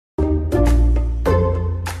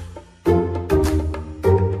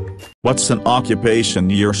What's an occupation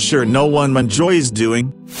you're sure no one enjoys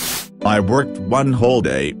doing? I worked one whole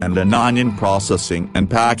day in an onion processing and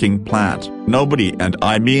packing plant. Nobody, and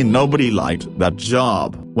I mean nobody, liked that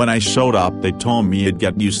job. When I showed up, they told me I'd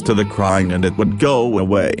get used to the crying and it would go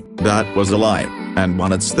away. That was a lie. And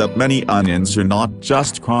when it's that many onions, you're not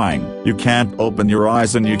just crying. You can't open your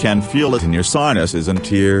eyes and you can feel it in your sinuses and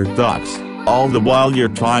tear ducts. All the while you're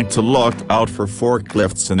trying to look out for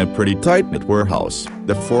forklifts in a pretty tight-knit warehouse.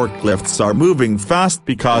 The forklifts are moving fast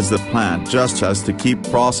because the plant just has to keep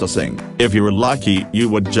processing. If you were lucky, you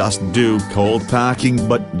would just do cold packing,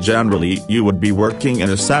 but generally you would be working an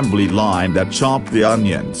assembly line that chopped the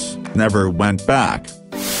onions. Never went back.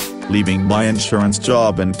 Leaving my insurance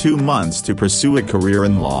job in 2 months to pursue a career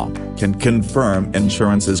in law. Can confirm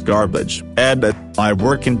insurance is garbage. Edit. I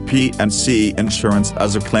work in P&C Insurance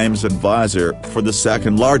as a claims advisor for the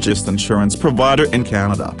second largest insurance provider in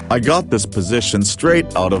Canada. I got this position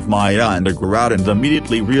straight out of my undergrad and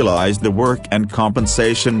immediately realized the work and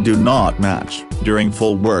compensation do not match. During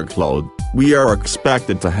full workload, we are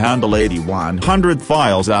expected to handle 8,100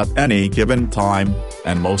 files at any given time,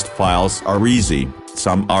 and most files are easy.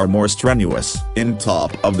 Some are more strenuous. On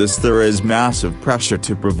top of this, there is massive pressure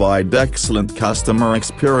to provide excellent customer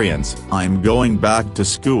experience. I'm going back to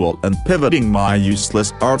school and pivoting my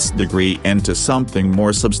useless arts degree into something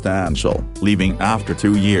more substantial, leaving after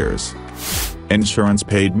 2 years. Insurance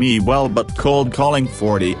paid me well, but cold calling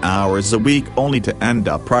 40 hours a week only to end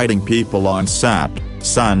up writing people on SAP,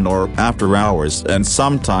 Sun or after hours and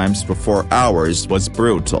sometimes before hours was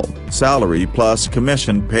brutal. Salary plus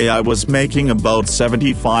commission pay. I was making about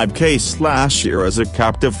 $75K/year as a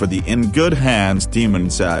captive for the In Good Hands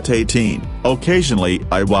demons at 18. Occasionally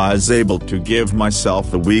I was able to give myself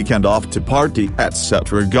the weekend off to party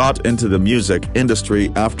etc. Got into the music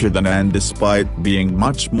industry after then, and despite being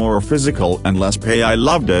much more physical and less pay, I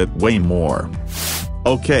loved it way more.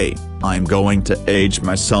 Okay, I'm going to age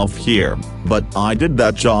myself here, but I did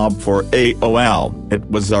that job for AOL. It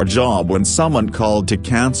was our job when someone called to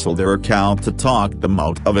cancel their account to talk them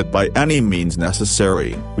out of it by any means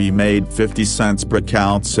necessary. We made 50 cents per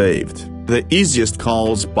account saved. The easiest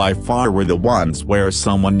calls by far were the ones where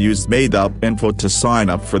someone used made-up info to sign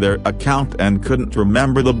up for their account and couldn't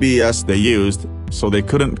remember the BS they used, so they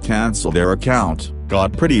couldn't cancel their account.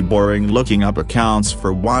 Got pretty boring looking up accounts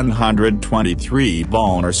for 123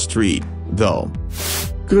 Bonner Street, though.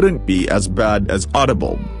 Couldn't be as bad as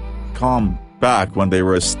Audible.com, back when they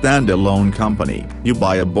were a standalone company. You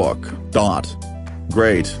buy a book.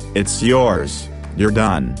 Great, it's yours. You're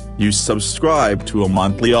done. You subscribe to a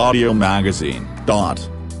monthly audio magazine.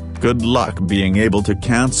 Good luck being able to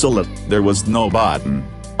cancel it. There was no button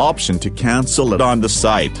option to cancel it on the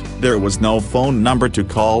site. There was no phone number to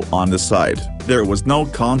call on the site. There was no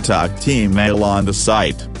contact email on the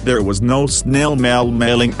site. There was no snail mail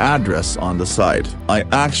mailing address on the site. I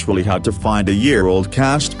actually had to find a year-old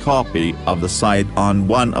cached copy of the site on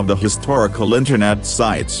one of the historical internet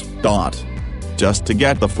sites. Just to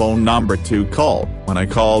get the phone number to call. When I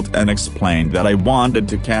called and explained that I wanted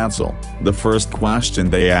to cancel, the first question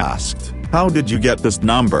they asked, "How did you get this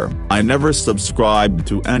number?" I never subscribed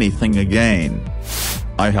to anything again.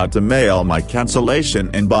 I had to mail my cancellation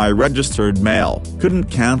in by registered mail. Couldn't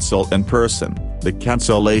cancel in person. The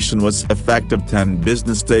cancellation was effective 10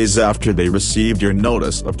 business days after they received your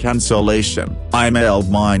notice of cancellation. I mailed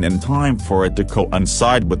mine in time for it to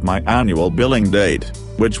coincide with my annual billing date,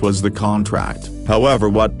 which was the contract. However,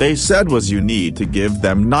 what they said was you need to give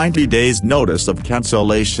them 90 days notice of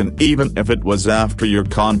cancellation even if it was after your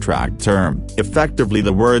contract term. Effectively,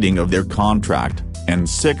 the wording of their contract, in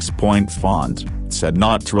 6-point font, said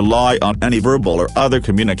not to rely on any verbal or other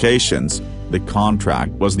communications. The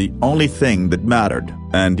contract was the only thing that mattered,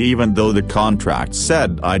 and even though the contract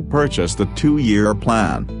said I'd purchased a 2-year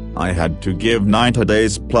plan, I had to give 90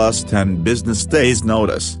 days plus 10 business days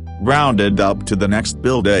notice, rounded up to the next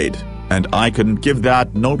bill date, and I couldn't give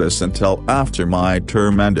that notice until after my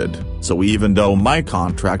term ended. So even though my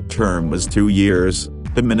contract term was 2 years,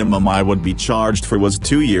 the minimum I would be charged for was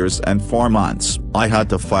 2 years and 4 months. I had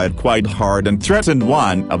to fight quite hard and threatened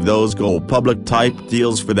one of those go public type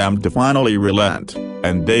deals for them to finally relent,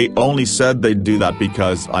 and they only said they'd do that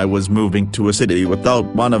because I was moving to a city without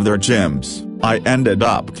one of their gyms. I ended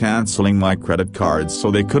up canceling my credit cards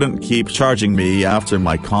so they couldn't keep charging me after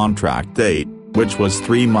my contract date, which was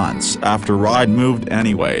 3 months after I'd moved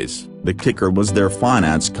anyways. The kicker was their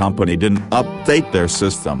finance company didn't update their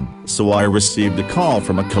system, so I received a call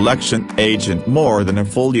from a collection agent more than a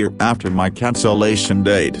full year after my cancellation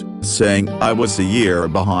date, saying I was a year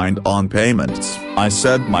behind on payments. I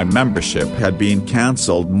said my membership had been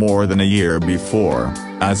cancelled more than a year before.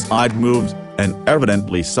 as I'd moved, and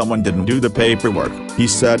evidently someone didn't do the paperwork. He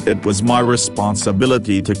said it was my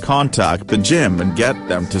responsibility to contact the gym and get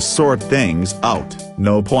them to sort things out.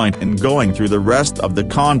 No point in going through the rest of the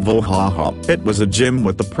convo, haha. It was a gym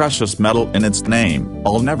with the precious metal in its name.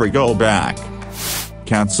 I'll never go back.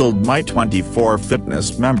 Cancelled my 24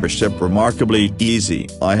 Fitness membership remarkably easy.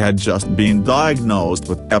 I had just been diagnosed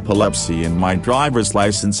with epilepsy and my driver's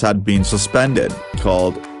license had been suspended.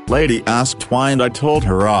 Called. Lady asked why and I told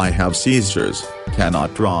her I have seizures,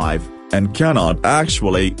 cannot drive, and cannot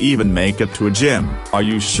actually even make it to a gym. Are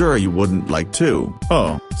you sure you wouldn't like to?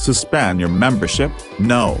 Oh, suspend your membership?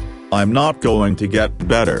 No, I'm not going to get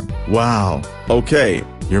better. Wow, okay,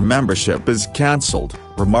 your membership is cancelled.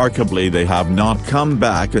 Remarkably, they have not come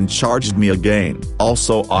back and charged me again.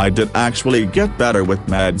 Also, I did actually get better with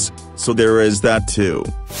meds, so there is that too.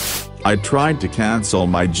 I tried to cancel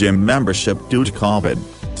my gym membership due to COVID.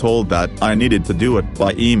 Told that I needed to do it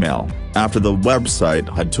by email, after the website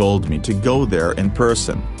had told me to go there in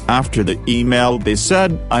person. After the email they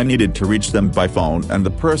said I needed to reach them by phone and the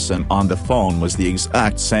person on the phone was the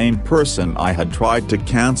exact same person I had tried to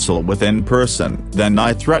cancel with in person. Then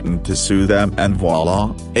I threatened to sue them and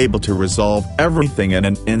voila, able to resolve everything in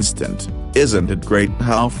an instant. Isn't it great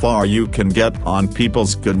how far you can get on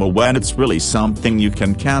people's goodwill when it's really something you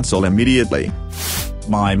can cancel immediately?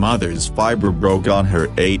 My mother's fiber broke on her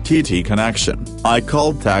ATT connection. I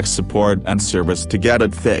called tech support and service to get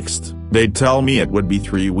it fixed. They tell me it would be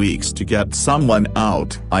 3 weeks to get someone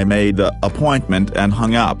out. I made the appointment and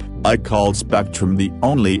hung up. I called Spectrum, the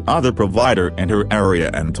only other provider in her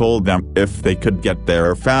area, and told them if they could get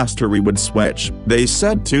there faster we would switch. They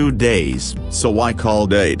said 2 days, so I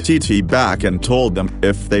called ATT back and told them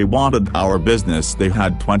if they wanted our business they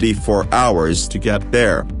had 24 hours to get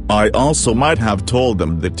there. I also might have told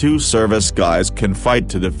them the 2 service guys can fight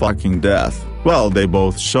to the fucking death. Well, they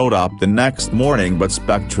both showed up the next morning but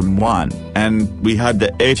Spectrum won, and we had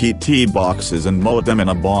the ATT boxes and modem in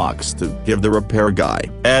a box to give the repair guy.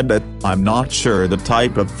 Edit, I'm not sure the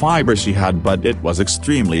type of fiber she had but it was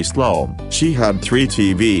extremely slow. She had 3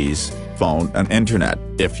 TVs, phone and internet.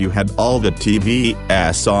 If you had all the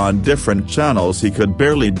TVs on different channels he could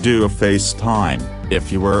barely do a FaceTime. If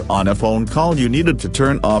you were on a phone call you needed to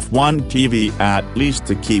turn off one TV at least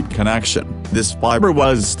to keep connection. This fiber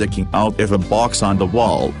was sticking out of a box on the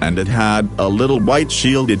wall and it had a little white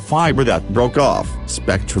shielded fiber that broke off.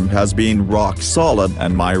 Spectrum has been rock solid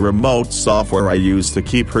and my remote software I use to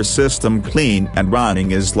keep her system clean and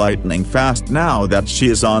running is lightning fast now that she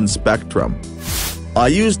is on Spectrum. I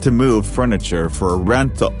used to move furniture for a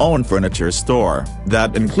rent-to-own furniture store.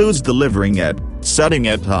 That includes delivering it, setting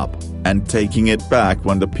it up, and taking it back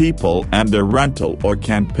when the people and their rental or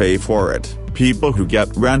can't pay for it. People who get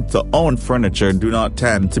rent-to-own furniture do not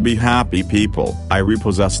tend to be happy people. I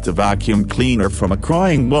repossessed a vacuum cleaner from a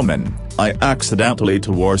crying woman. I accidentally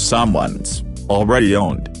tore someone's already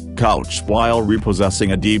owned couch while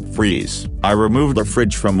repossessing a deep freeze. I removed a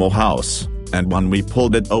fridge from a house, and when we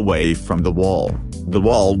pulled it away from the wall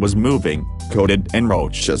was moving, coated in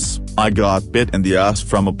roaches. I got bit in the ass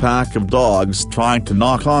from a pack of dogs trying to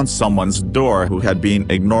knock on someone's door who had been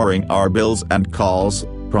ignoring our bills and calls,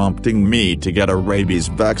 prompting me to get a rabies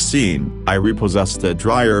vaccine. I repossessed a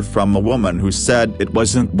dryer from a woman who said it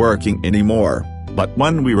wasn't working anymore, but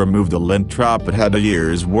when we removed the lint trap it had a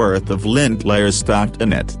year's worth of lint layers stacked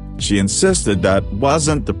in it. She insisted that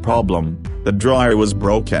wasn't the problem. The dryer was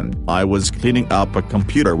broken. I was cleaning up a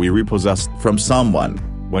computer we repossessed from someone,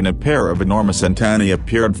 when a pair of enormous antennae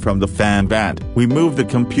appeared from the fan vent. We moved the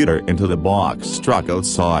computer into the box, struck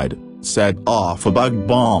outside, set off a bug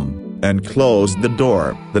bomb, and closed the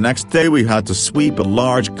door. The next day we had to sweep a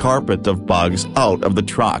large carpet of bugs out of the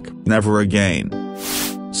truck. Never again.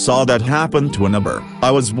 Saw that happen to a neighbor.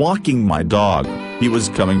 I was walking my dog. He was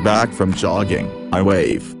coming back from jogging. I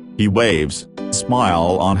wave. He waves.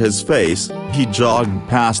 Smile on his face. He jogged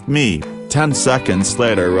past me. 10 seconds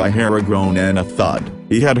later I hear a groan and a thud.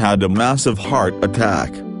 He had had a massive heart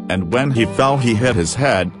attack, and when he fell he hit his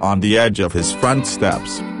head on the edge of his front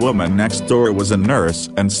steps. Woman next door was a nurse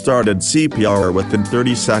and started CPR within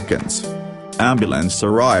 30 seconds. Ambulance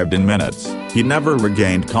arrived in minutes. He never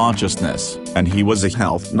regained consciousness, and he was a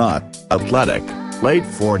health nut, athletic, late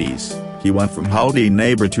 40s. He went from howdy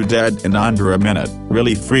neighbor to dead in under a minute.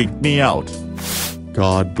 Really freaked me out.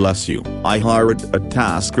 God bless you. I hired a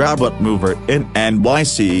TaskRabbit mover in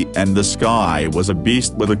NYC and this guy was a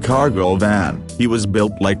beast with a cargo van. He was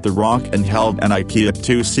built like The Rock and held an IKEA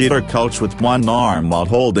 2-seater couch with one arm while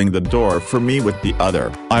holding the door for me with the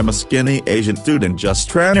other. I'm a skinny Asian dude and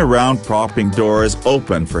just ran around propping doors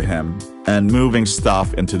open for him. and moving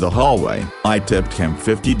stuff into the hallway. I tipped him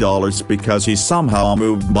 $50 because he somehow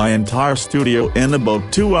moved my entire studio in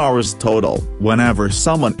about 2 hours total. Whenever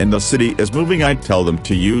someone in the city is moving, I tell them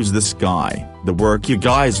to use this guy. The work you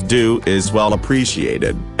guys do is well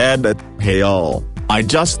appreciated. Edit. Hey all. I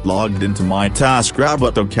just logged into my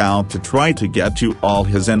TaskReddit account to try to get you all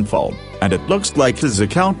his info, and it looks like his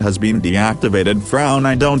account has been deactivated. Frown.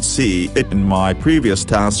 I don't see it in my previous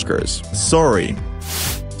taskers. Sorry.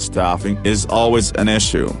 Staffing is always an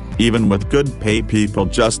issue. Even with good pay, people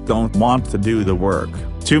just don't want to do the work.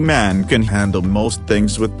 2 men can handle most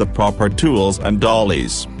things with the proper tools and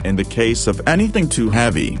dollies. In the case of anything too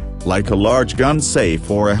heavy, like a large gun safe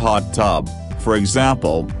or a hot tub, for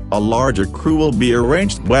example, a larger crew will be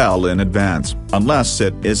arranged well in advance. Unless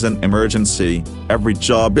it is an emergency, every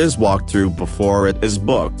job is walked through before it is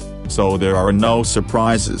booked, so there are no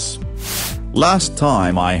surprises. Last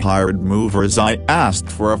time I hired movers, I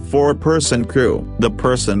asked for a 4-person crew. The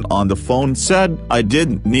person on the phone said I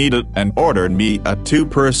didn't need it and ordered me a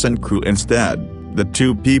 2-person crew instead. The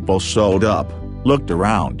 2 people showed up, looked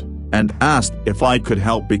around, and asked if I could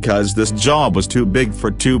help because this job was too big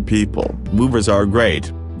for 2 people. Movers are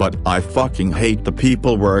great, but I fucking hate the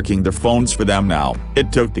people working the phones for them now.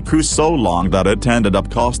 It took the crew so long that it ended up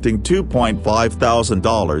costing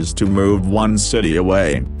 $2,500 to move 1 city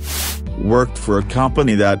away. Worked for a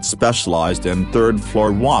company that specialized in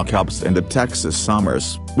 3rd-floor walk-ups in the Texas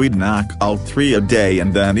summers. We'd knock out 3 a day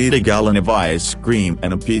and then eat a gallon of ice cream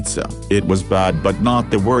and a pizza. It was bad but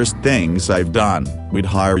not the worst things I've done. We'd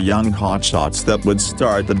hire young hotshots that would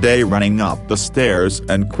start the day running up the stairs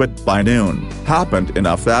and quit by noon. Happened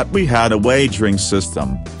enough that we had a wagering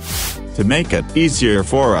system. To make it easier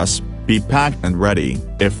for us, be packed and ready.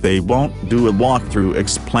 If they won't do a walkthrough,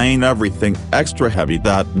 explain everything extra heavy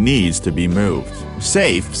that needs to be moved.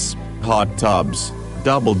 Safes, hot tubs,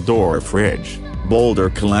 double-door fridge, boulder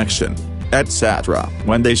collection, etc.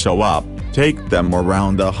 When they show up, take them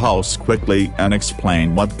around the house quickly and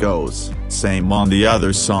explain what goes. Same on the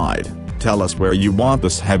other side. Tell us where you want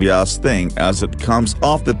this heavy-ass thing as it comes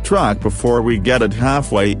off the truck before we get it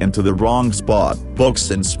halfway into the wrong spot.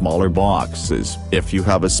 Books in smaller boxes. If you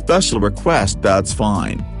have a special request, that's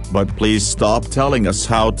fine. But please stop telling us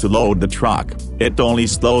how to load the truck. It only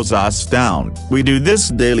slows us down. We do this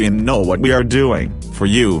daily and know what we are doing. For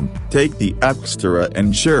you, take the extra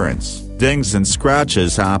insurance. Dings and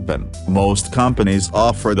scratches happen. Most companies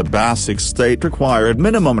offer the basic state-required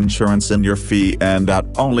minimum insurance in your fee, and that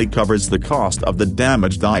only covers the cost of the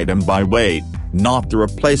damaged item by weight, not the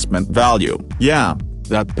replacement value. Yeah,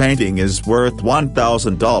 that painting is worth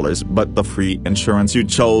 $1,000, but the free insurance you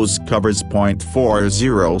chose covers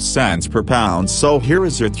 0.40 cents per pound, so here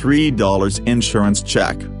is your $3 insurance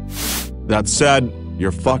check. That said,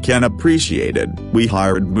 you're fucking appreciated. We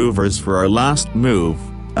hired movers for our last move,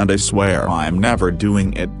 and I swear I'm never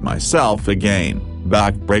doing it myself again.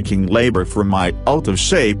 Back-breaking labor for my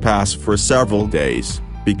out-of-shape ass for several days,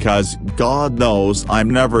 because God knows I'm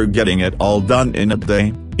never getting it all done in a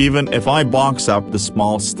day, even if I box up the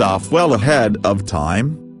small stuff well ahead of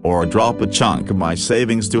time, or drop a chunk of my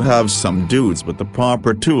savings to have some dudes with the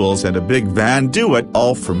proper tools and a big van do it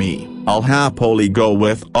all for me. I'll happily go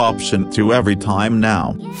with option 2 every time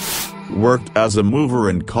now. Worked as a mover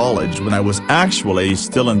in college when I was actually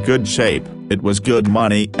still in good shape. It was good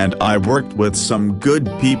money and I worked with some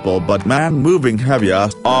good people, but man, moving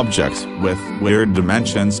heavy-ass objects with weird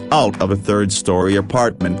dimensions out of a 3rd-story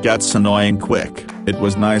apartment gets annoying quick. It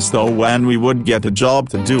was nice though when we would get a job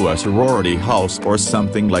to do a sorority house or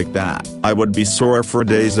something like that. I would be sore for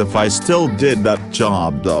days if I still did that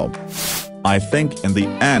job though. I think in the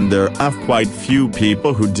end there are quite few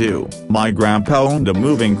people who do. My grandpa owned a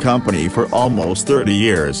moving company for almost 30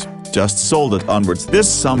 years, just sold it onwards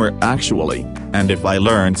this summer actually, and if I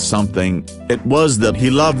learned something, it was that he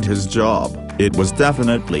loved his job. It was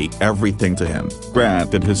definitely everything to him.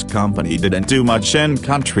 Granted, his company didn't do much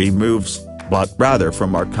in-country moves, but rather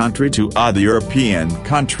from our country to other European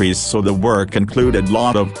countries, so the work included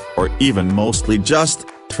lot of, or even mostly just,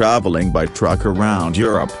 traveling by truck around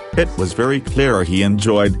Europe. It was very clear he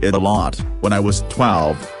enjoyed it a lot. When I was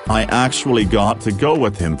 12, I actually got to go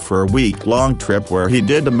with him for a week-long trip where he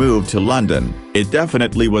did a move to London. It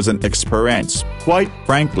definitely was an experience. Quite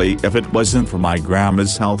frankly, if it wasn't for my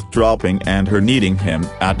grandma's health dropping and her needing him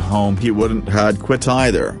at home, he wouldn't had quit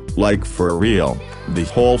either. Like for real. The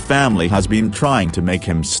whole family has been trying to make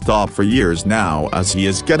him stop for years now, as he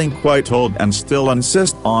is getting quite old and still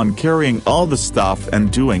insists on carrying all the stuff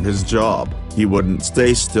and doing his job. He wouldn't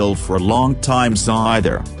stay still for long times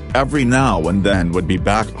either. every now and then would be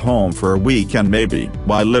back home for a weekend maybe.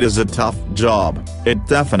 While it is a tough job, it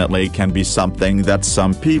definitely can be something that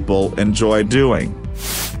some people enjoy doing.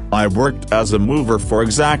 I worked as a mover for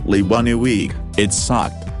exactly 1 week. It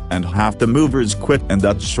sucked, and half the movers quit in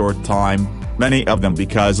that short time, many of them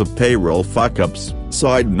because of payroll fuck-ups.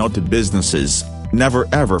 Side note to businesses: never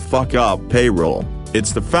ever fuck up payroll.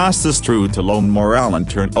 It's the fastest route to low morale and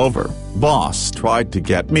turnover. Boss tried to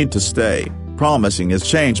get me to stay, promising his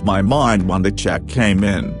changed my mind when the check came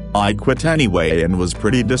in. I quit anyway and was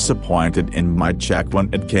pretty disappointed in my check when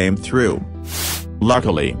it came through.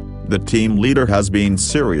 Luckily, the team leader has been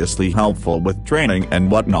seriously helpful with training and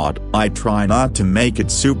whatnot. I try not to make it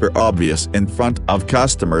super obvious in front of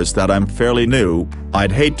customers that I'm fairly new.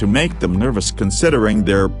 I'd hate to make them nervous considering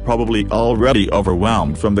they're probably already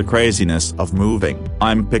overwhelmed from the craziness of moving.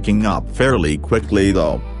 I'm picking up fairly quickly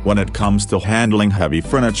though, when it comes to handling heavy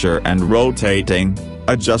furniture and rotating,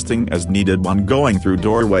 adjusting as needed when going through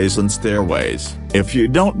doorways and stairways. If you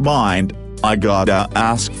don't mind, I gotta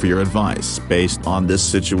ask for your advice based on this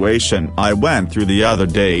situation I went through the other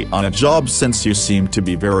day on a job, since you seem to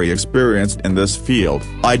be very experienced in this field.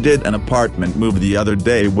 I did an apartment move the other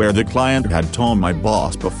day where the client had told my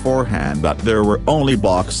boss beforehand that there were only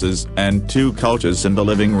boxes and 2 couches in the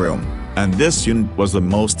living room, and this unit was the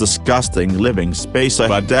most disgusting living space I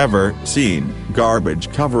had ever seen.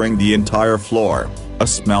 Garbage covering the entire floor, a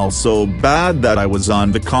smell so bad that I was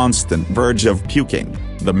on the constant verge of puking.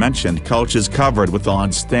 The mentioned couches covered with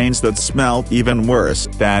odd stains that smelled even worse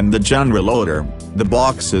than the general odor. The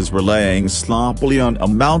boxes were laying sloppily on a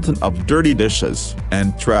mountain of dirty dishes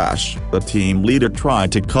and trash. The team leader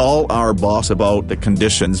tried to call our boss about the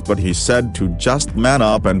conditions, but he said to just man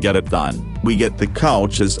up and get it done. We get the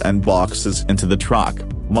couches and boxes into the truck.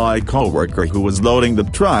 My coworker who was loading the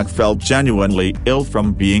truck felt genuinely ill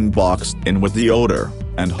from being boxed in with the odor,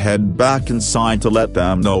 and head back inside to let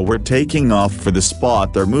them know we're taking off for the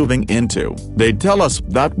spot they're moving into. They tell us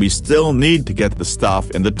that we still need to get the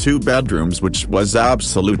stuff in the 2 bedrooms, which was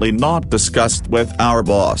absolutely not discussed with our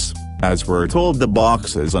boss, as we're told the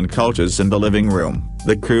boxes and couches in the living room.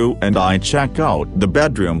 The crew and I check out the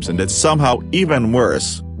bedrooms and it's somehow even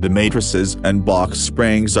worse. The mattresses and box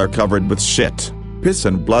springs are covered with shit, piss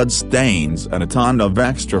and blood stains, and a ton of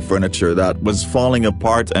extra furniture that was falling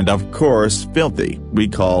apart and of course filthy. We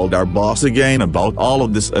called our boss again about all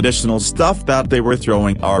of this additional stuff that they were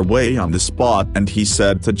throwing our way on the spot, and he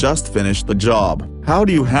said to just finish the job. How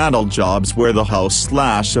do you handle jobs where the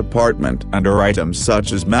house/apartment and or items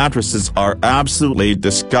such as mattresses are absolutely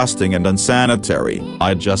disgusting and unsanitary?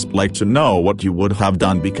 I'd just like to know what you would have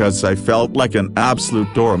done, because I felt like an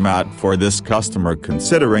absolute doormat for this customer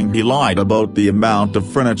considering he lied about the amount of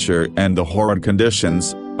furniture and the horrid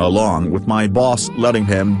conditions, along with my boss letting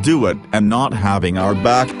him do it and not having our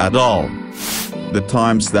back at all. The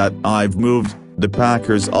times that I've moved, the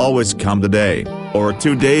packers always come the day or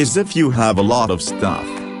 2 days if you have a lot of stuff.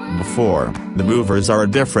 Before, the movers are a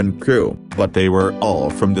different crew, but they were all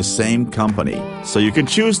from the same company, so you could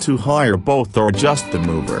choose to hire both or just the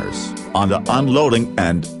movers. On the unloading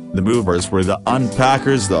end, the movers were the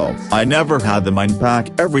unpackers though. I never had them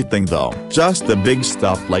unpack everything though, just the big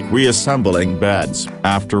stuff like reassembling beds.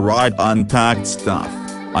 After I'd unpacked stuff,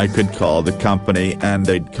 I could call the company and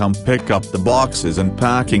they'd come pick up the boxes and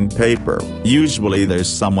packing paper. Usually there's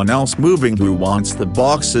someone else moving who wants the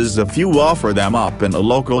boxes if you offer them up in a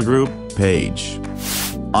local group page.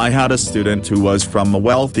 I had a student who was from a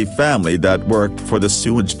wealthy family that worked for the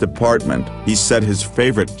sewage department. He said his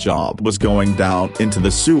favorite job was going down into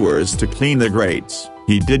the sewers to clean the grates.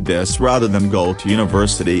 He did this rather than go to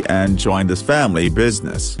university and join this family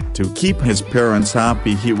business. To keep his parents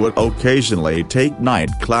happy, he would occasionally take night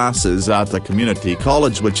classes at the community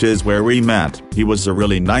college, which is where we met. He was a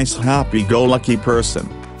really nice, happy-go-lucky person.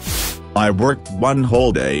 I worked 1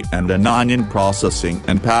 whole day in an onion processing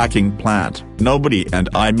and packing plant. Nobody, and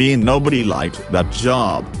I mean nobody, liked that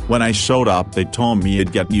job. When I showed up, they told me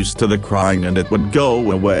I'd get used to the crying and it would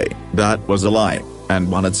go away. That was a lie. And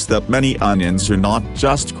when it's that many onions, you're not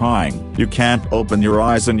just crying. You can't open your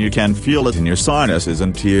eyes and you can feel it in your sinuses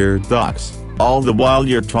and tear ducts. All the while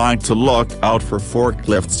you're trying to look out for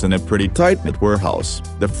forklifts in a pretty tight-knit warehouse.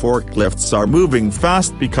 The forklifts are moving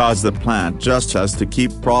fast because the plant just has to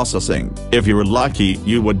keep processing. If you were lucky,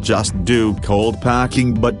 you would just do cold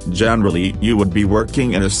packing, but generally you would be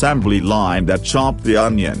working an assembly line that chopped the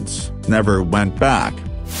onions. Never went back.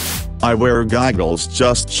 I wear goggles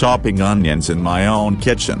just chopping onions in my own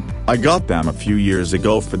kitchen. I got them a few years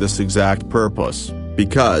ago for this exact purpose.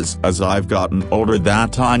 Because as I've gotten older,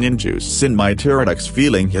 that onion juice in my T-rex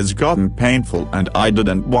feeling has gotten painful, and I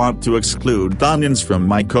didn't want to exclude onions from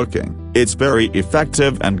my cooking. It's very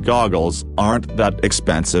effective and goggles aren't that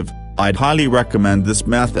expensive. I'd highly recommend this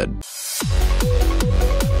method.